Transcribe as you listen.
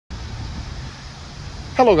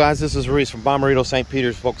Hello guys, this is Reese from Bommarito St.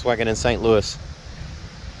 Peter's Volkswagen in St. Louis.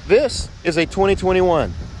 This is a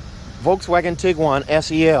 2021 Volkswagen Tiguan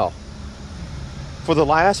SEL. For the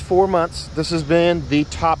last 4 months, this has been the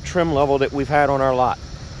top trim level that we've had on our lot.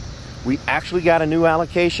 We actually got a new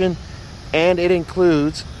allocation, and it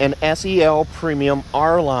includes an SEL Premium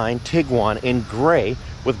R-Line Tiguan in gray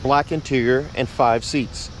with black interior and 5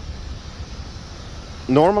 seats.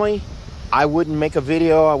 Normally, I wouldn't make a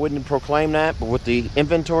video, I wouldn't proclaim that, but with the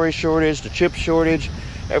inventory shortage, the chip shortage,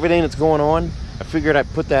 everything that's going on, I figured I'd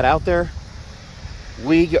put that out there.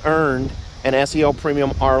 We earned an SEL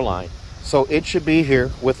Premium R-Line, so it should be here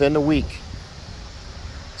within the week.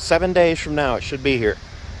 7 days from now, it should be here.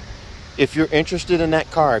 If you're interested in that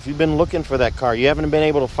car, if you've been looking for that car, you haven't been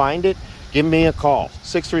able to find it, give me a call.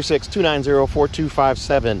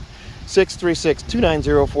 636-290-4257.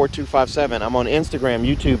 636-290-4257. I'm on Instagram,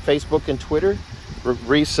 YouTube, Facebook, and Twitter.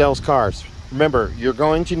 Reese sells cars. Remember, you're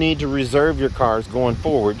going to need to reserve your cars going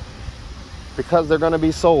forward because they're going to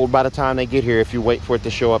be sold by the time they get here if you wait for it to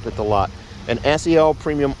show up at the lot. An SEL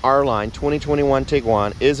Premium R-Line 2021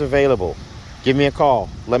 Tiguan is available. Give me a call.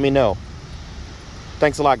 Let me know.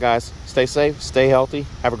 Thanks a lot, guys. Stay safe, stay healthy.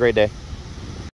 Have a great day.